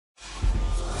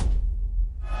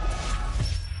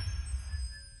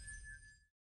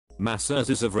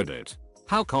Masseuses of Reddit.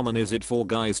 How common is it for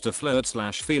guys to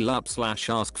flirt/feel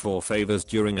up/ask for favors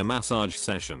during a massage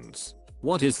sessions?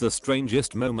 What is the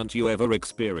strangest moment you ever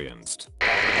experienced?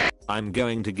 I'm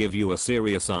going to give you a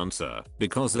serious answer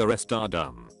because the rest are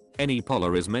dumb. Any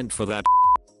polar is meant for that.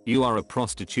 You are a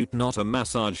prostitute, not a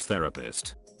massage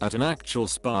therapist. At an actual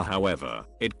spa, however,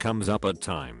 it comes up at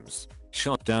times.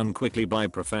 Shot down quickly by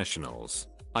professionals.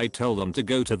 I tell them to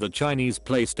go to the Chinese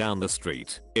place down the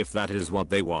street if that is what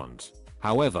they want.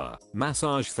 However,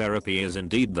 massage therapy is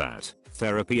indeed that.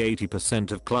 Therapy.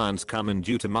 80% of clients come in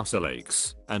due to muscle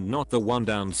aches and not the one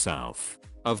down south.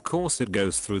 Of course it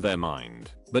goes through their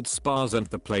mind, but spas aren't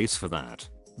the place for that.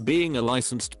 Being a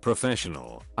licensed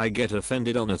professional, I get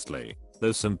offended honestly.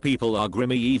 Though some people are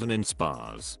grimy even in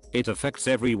spas, it affects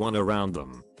everyone around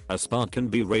them. A spa can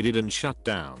be raided and shut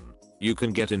down. You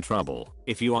can get in trouble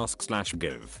if you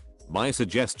ask/give. My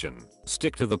suggestion,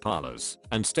 stick to the parlors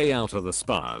and stay out of the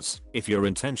spas if your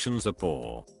intentions are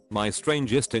poor. My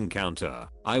strangest encounter,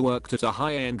 I worked at a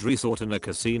high-end resort in a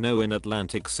casino in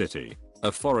Atlantic City.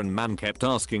 A foreign man kept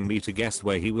asking me to guess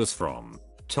where he was from.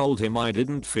 Told him I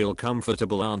didn't feel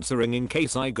comfortable answering in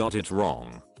case I got it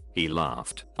wrong. He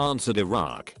laughed, answered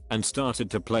Iraq, and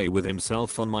started to play with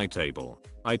himself on my table.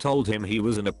 I told him he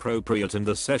was inappropriate and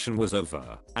the session was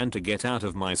over, and to get out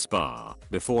of my spa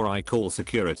before I call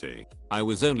security. I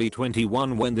was only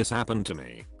 21 when this happened to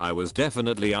me. I was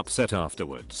definitely upset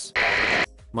afterwards.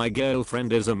 My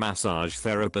girlfriend is a massage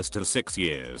therapist of 6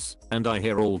 years, and I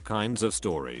hear all kinds of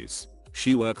stories.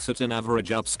 She works at an average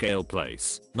upscale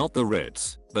place, not the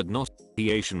Ritz, but not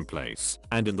the Asian place,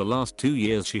 and in the last 2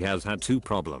 years she has had 2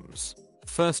 problems.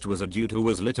 First was a dude who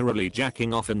was literally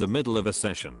jacking off in the middle of a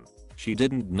session. She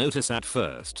didn't notice at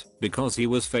first because he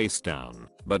was face down,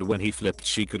 but when he flipped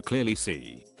she could clearly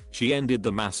see. She ended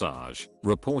the massage,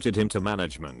 reported him to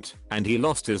management, and he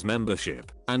lost his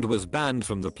membership and was banned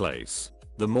from the place.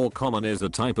 The more common is the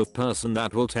type of person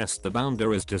that will test the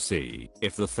boundaries to see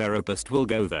if the therapist will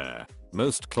go there.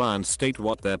 Most clients state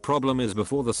what their problem is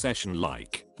before the session,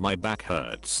 like, my back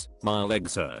hurts, my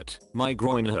legs hurt, my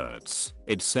groin hurts,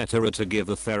 etc., to give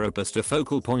the therapist a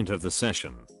focal point of the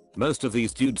session. Most of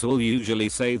these dudes will usually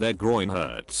say their groin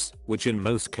hurts, which in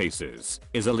most cases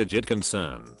is a legit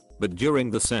concern, but during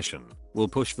the session, will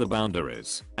push the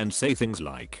boundaries and say things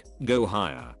like, go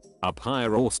higher, up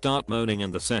higher, or start moaning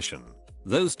in the session.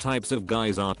 Those types of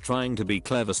guys are trying to be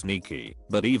clever sneaky,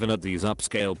 but even at these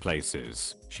upscale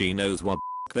places, she knows what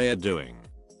they are doing.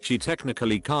 She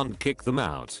technically can't kick them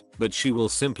out, but she will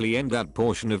simply end that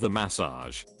portion of the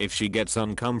massage if she gets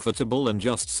uncomfortable and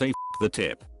just say f the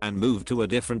tip and move to a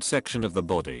different section of the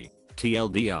body.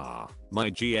 TLDR,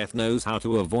 my GF knows how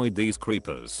to avoid these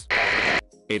creepers.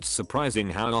 It's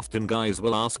surprising how often guys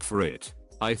will ask for it.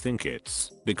 I think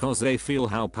it's because they feel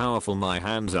how powerful my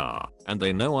hands are, and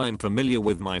they know I'm familiar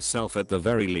with myself at the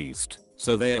very least,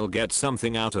 so they'll get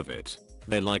something out of it.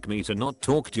 They like me to not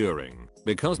talk during,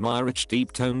 because my rich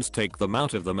deep tones take them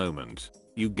out of the moment.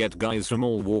 You get guys from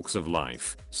all walks of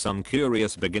life, some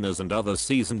curious beginners and others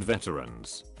seasoned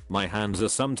veterans. My hands are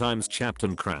sometimes chapped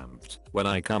and cramped when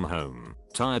I come home,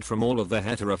 tired from all of the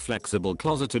heteroflexible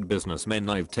closeted businessmen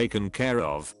I've taken care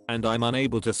of, and I'm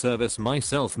unable to service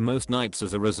myself most nights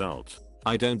as a result.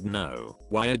 I don't know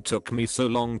why it took me so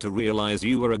long to realize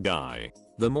you were a guy.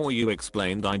 The more you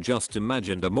explained, I just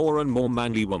imagined a more and more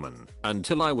manly woman,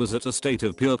 until I was at a state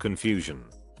of pure confusion.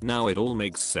 Now it all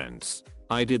makes sense.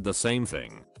 I did the same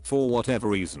thing, for whatever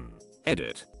reason.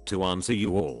 Edit. To answer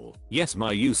you all, yes,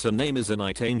 my username is a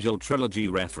Night Angel Trilogy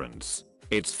reference.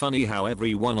 It's funny how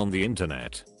everyone on the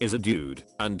internet is a dude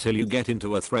until you get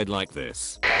into a thread like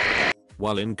this.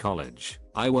 While in college,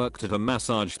 I worked at a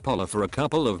massage parlor for a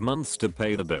couple of months to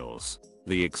pay the bills.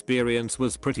 The experience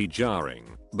was pretty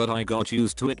jarring, but I got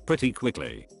used to it pretty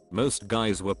quickly. Most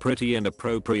guys were pretty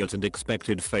inappropriate and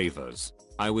expected favors.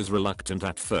 I was reluctant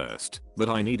at first, but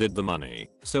I needed the money,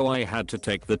 so I had to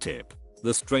take the tip.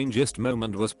 The strangest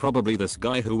moment was probably this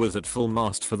guy who was at full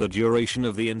mast for the duration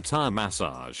of the entire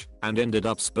massage and ended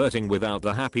up spurting without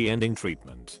the happy ending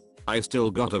treatment. I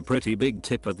still got a pretty big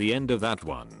tip at the end of that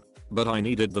one, but I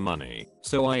needed the money,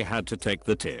 so I had to take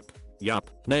the tip.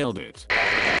 Yup, nailed it.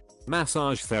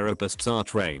 Massage therapists are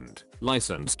trained,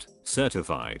 licensed,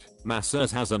 certified.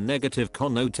 Masseuse has a negative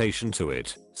connotation to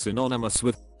it, synonymous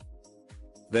with.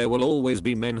 There will always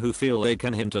be men who feel they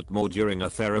can hint at more during a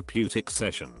therapeutic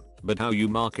session. But how you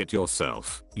market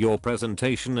yourself, your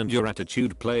presentation and your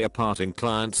attitude play a part in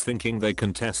clients thinking they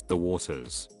can test the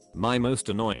waters. My most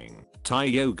annoying, Thai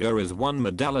yoga is one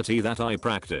modality that I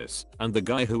practice, and the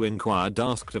guy who inquired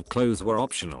asked if clothes were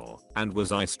optional, and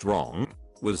was I strong?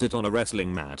 Was it on a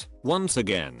wrestling mat? Once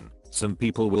again, Some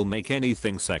people will make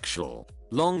anything sexual.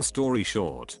 Long story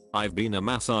short, I've been a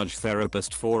massage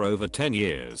therapist for over 10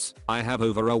 years. I have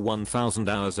over 1,000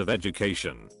 hours of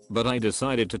education, but I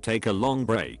decided to take a long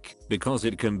break because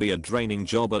it can be a draining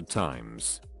job at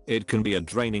times.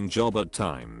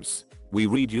 We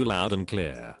read you loud and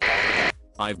clear.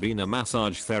 I've been a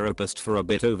massage therapist for a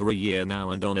bit over a year now,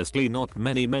 and honestly not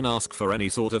many men ask for any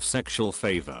sort of sexual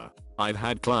favor. I've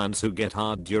had clients who get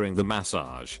hard during the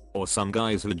massage, or some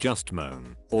guys who just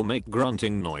moan or make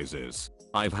grunting noises.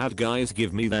 I've had guys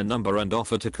give me their number and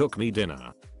offer to cook me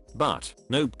dinner. But,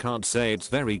 nope, can't say it's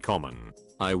very common.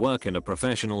 I work in a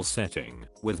professional setting,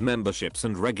 with memberships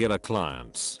and regular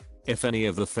clients. If any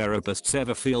of the therapists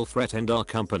ever feel threatened, our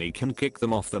company can kick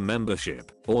them off the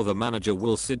membership, or the manager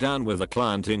will sit down with the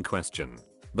client in question.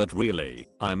 But really,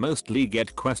 I mostly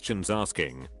get questions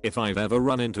asking if I've ever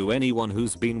run into anyone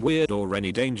who's been weird or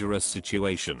any dangerous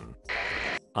situation.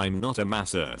 I'm not a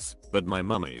masseuse, but my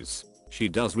mum is. She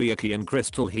does Reiki and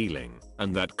crystal healing,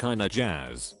 and that kinda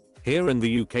jazz. Here in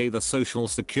the UK, the Social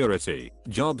Security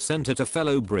Job Centre to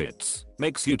fellow Brits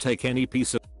makes you take any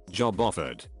piece of job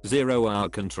offered, 0-hour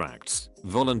contracts,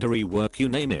 voluntary work, you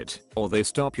name it, or they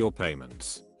stop your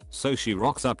payments. So she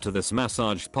rocks up to this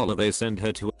massage parlor they send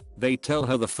her to. They tell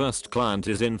her the first client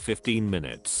is in 15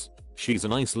 minutes. She's a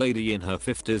nice lady in her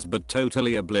 50s but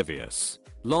totally oblivious.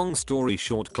 Long story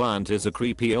short, client is a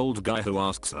creepy old guy who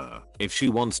asks her if she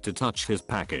wants to touch his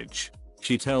package.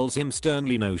 She tells him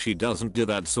sternly no, she doesn't do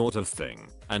that sort of thing,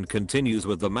 and continues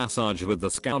with the massage with the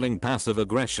scowling passive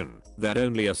aggression that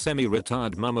only a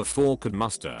semi-retired mum of 4 could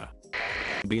muster.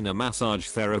 Been a massage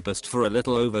therapist for a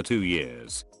little over 2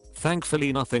 years.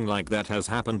 Thankfully nothing like that has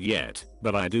happened yet,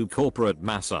 but I do corporate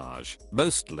massage,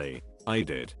 mostly. I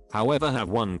did, however, have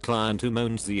one client who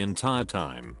moans the entire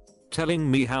time,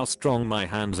 telling me how strong my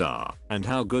hands are and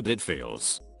how good it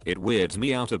feels. It weirds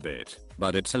me out a bit,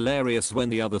 but it's hilarious when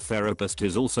the other therapist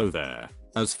is also there.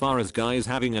 As far as guys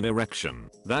having an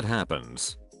erection, that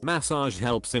happens. Massage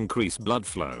helps increase blood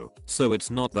flow, so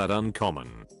it's not that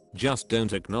uncommon. Just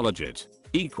don't acknowledge it.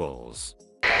 Equals.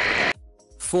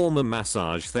 Former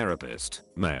massage therapist,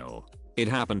 male. It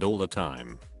happened all the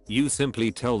time. You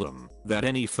simply tell them that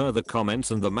any further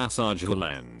comments and the massage will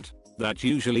end. That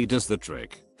usually does the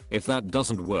trick. If that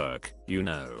doesn't work, you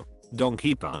know,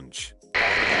 donkey punch.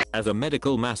 As a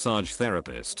medical massage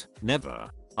therapist, never.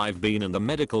 I've been in the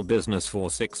medical business for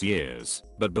 6 years,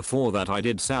 but before that I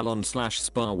did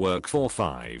salon/spa work for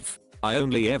 5. I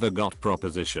only ever got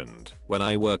propositioned when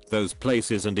I worked those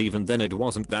places, and even then it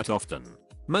wasn't that often.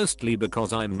 Mostly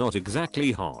because I'm not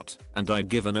exactly hot, and I'd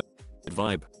given a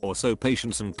vibe, or so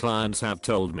patients and clients have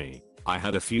told me. I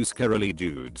had a few scarily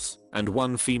dudes, and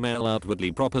one female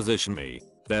outwardly proposition me.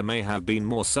 There may have been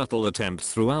more subtle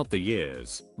attempts throughout the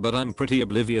years, but I'm pretty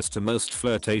oblivious to most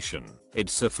flirtation.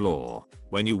 It's a flaw.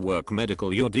 When you work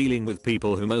medical, you're dealing with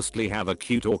people who mostly have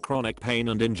acute or chronic pain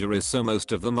and injuries, so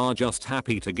most of them are just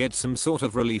happy to get some sort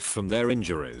of relief from their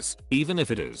injuries, even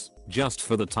if it is just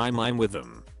for the time I'm with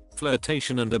them.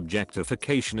 Flirtation and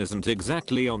objectification isn't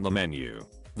exactly on the menu.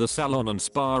 The salon and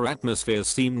spa atmospheres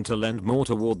seem to lend more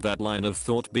toward that line of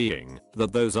thought, being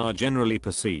that those are generally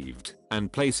perceived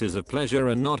and places of pleasure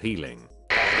and not healing.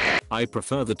 I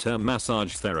prefer the term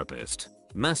massage therapist.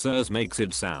 Masseuse makes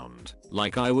it sound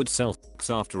like I would sell sex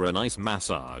after a nice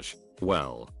massage.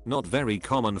 Well, not very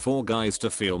common for guys to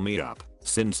feel me up,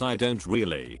 since I don't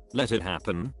really let it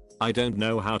happen. I don't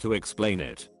know how to explain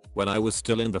it. When I was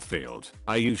still in the field,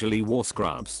 I usually wore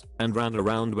scrubs and ran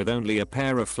around with only a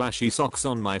pair of flashy socks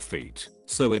on my feet,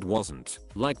 so it wasn't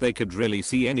like they could really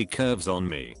see any curves on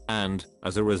me, and,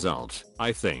 as a result,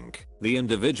 I think the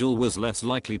individual was less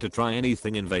likely to try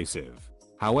anything invasive.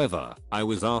 However, I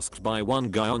was asked by one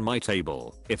guy on my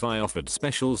table if I offered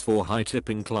specials for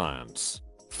high-tipping clients.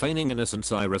 Feigning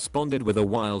innocence, I responded with a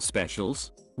 "wild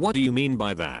specials? What do you mean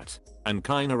by that?" and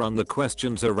kinda run the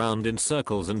questions around in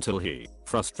circles until he,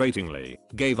 frustratingly,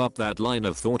 gave up that line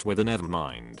of thought with a "never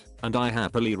mind," and I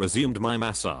happily resumed my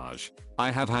massage. I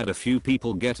have had a few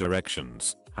people get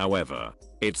erections, however.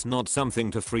 It's not something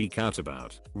to freak out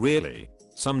about, really.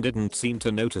 Some didn't seem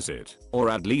to notice it, or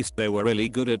at least they were really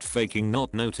good at faking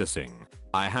not noticing.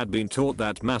 I had been taught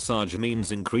that massage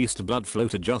means increased blood flow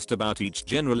to just about each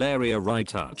general area I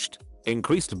touched.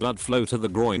 Increased blood flow to the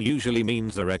groin usually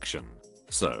means erection.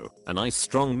 So, a nice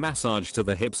strong massage to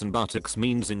the hips and buttocks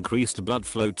means increased blood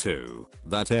flow to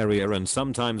that area and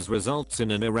sometimes results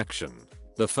in an erection.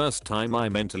 The first time I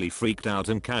mentally freaked out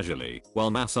and casually,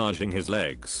 while massaging his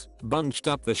legs, bunched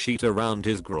up the sheet around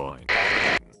his groin.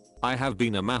 I have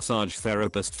been a massage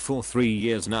therapist for 3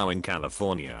 years now in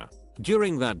California.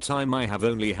 During that time I have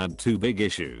only had 2 big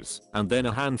issues and then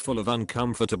a handful of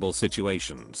uncomfortable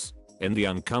situations. In the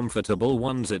uncomfortable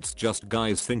ones it's just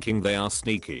guys thinking they are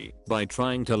sneaky by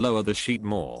trying to lower the sheet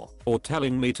more or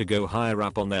telling me to go higher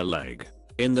up on their leg.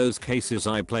 In those cases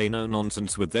I play no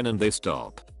nonsense with them and they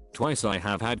stop. Twice I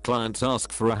have had clients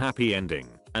ask for a happy ending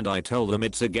and I tell them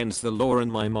it's against the law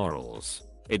and my morals.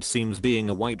 It seems being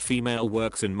a white female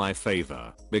works in my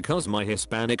favor because my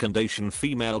Hispanic and Asian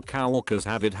female coworkers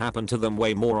have it happen to them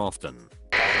way more often.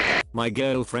 My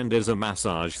girlfriend is a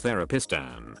massage therapist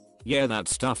and yeah, that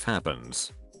stuff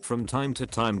happens. From time to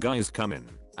time guys come in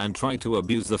and try to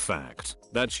abuse the fact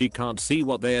that she can't see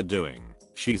what they're doing.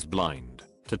 She's blind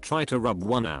to try to rub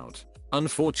one out.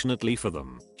 Unfortunately for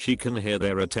them, she can hear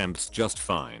their attempts just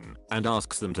fine and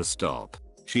asks them to stop.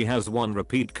 She has one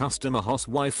repeat customer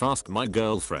housewife ask my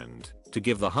girlfriend to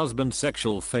give the husband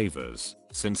sexual favors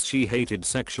since she hated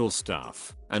sexual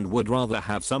stuff and would rather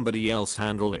have somebody else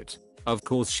handle it. Of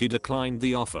course she declined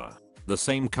the offer. The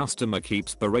same customer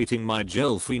keeps berating my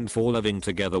girlfriend for living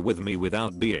together with me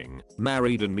without being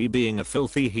married and me being a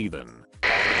filthy heathen.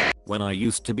 When I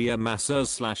used to be a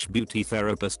masseuse/beauty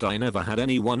therapist I never had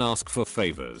anyone ask for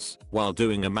favors while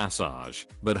doing a massage,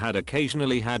 but had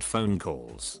occasionally had phone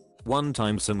calls. One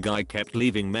time some guy kept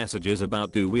leaving messages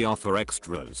about do we offer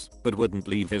extras, but wouldn't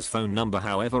leave his phone number.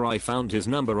 However I found his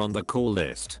number on the call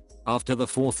list. After the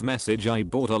 4th message I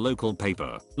bought a local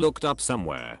paper, looked up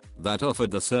somewhere that offered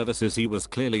the services he was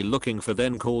clearly looking for,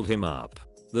 then called him up.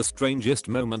 The strangest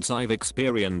moments I've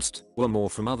experienced were more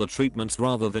from other treatments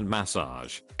rather than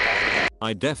massage.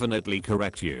 I definitely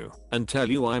correct you and tell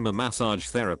you I'm a massage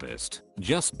therapist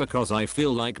just because I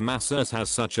feel like masseuse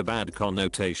has such a bad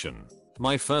connotation.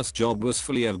 My first job was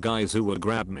full of guys who would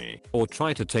grab me or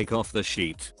try to take off the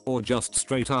sheet or just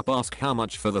straight up ask how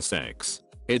much for the sex.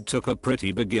 It took a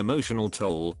pretty big emotional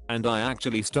toll and I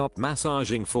actually stopped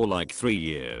massaging for like 3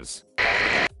 years.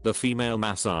 The female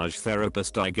massage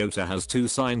therapist I go to has 2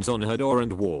 signs on her door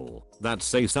and wall that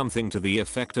say something to the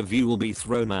effect of you will be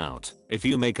thrown out if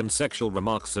you make sexual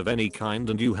remarks of any kind,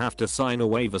 and you have to sign a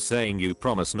waiver saying you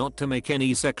promise not to make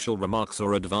any sexual remarks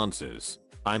or advances.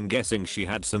 I'm guessing she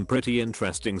had some pretty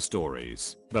interesting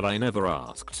stories, but I never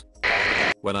asked.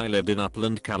 When I lived in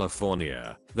Upland,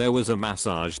 California, there was a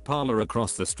massage parlor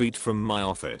across the street from my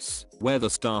office where the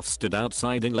staff stood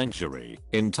outside in lingerie,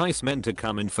 entice men to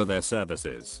come in for their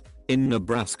services. In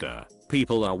Nebraska,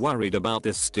 people are worried about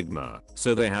this stigma,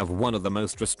 so they have one of the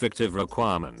most restrictive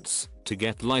requirements to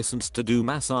get licensed to do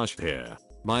massage here.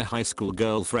 My high school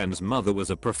girlfriend's mother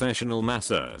was a professional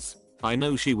masseuse. I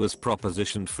know she was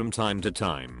propositioned from time to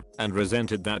time and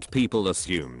resented that people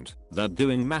assumed that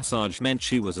doing massage meant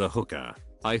she was a hooker.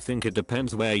 I think it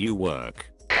depends where you work.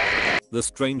 The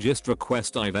strangest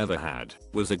request I've ever had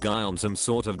was a guy on some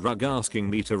sort of drug asking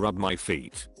me to rub my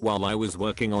feet while I was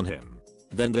working on him.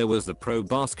 Then there was the pro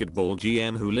basketball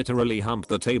GM who literally humped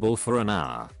the table for an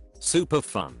hour. Super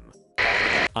fun.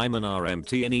 I'm an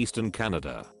RMT in Eastern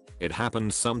Canada. It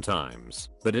happens sometimes,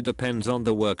 but it depends on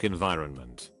the work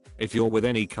environment. If you're with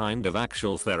any kind of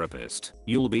actual therapist,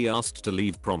 you'll be asked to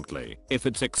leave promptly if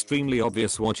it's extremely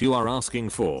obvious what you are asking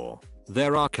for.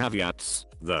 There are caveats,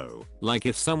 though, like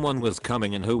if someone was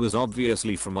coming in who was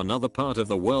obviously from another part of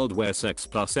the world where sex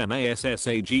plus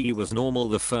massage was normal,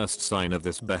 the first sign of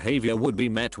this behavior would be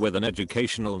met with an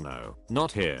educational no,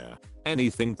 not here.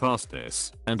 Anything past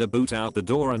this, and a boot out the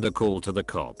door and a call to the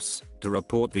cops to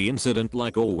report the incident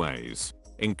like always.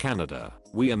 In Canada,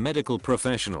 we are medical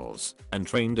professionals and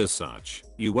trained as such.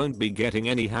 You won't be getting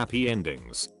any happy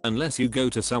endings unless you go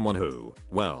to someone who,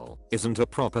 well, isn't a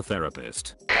proper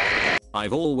therapist.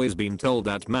 I've always been told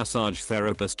that massage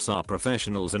therapists are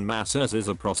professionals and masseuses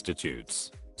are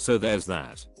prostitutes. So there's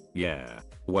that. Yeah,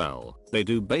 well, they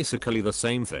do basically the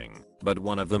same thing, but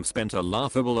one of them spent a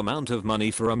laughable amount of money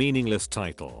for a meaningless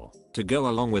title to go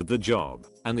along with the job,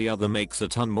 and the other makes a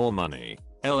ton more money.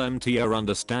 LMT are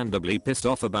understandably pissed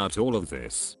off about all of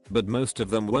this, but most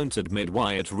of them won't admit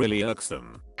why it really irks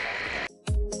them.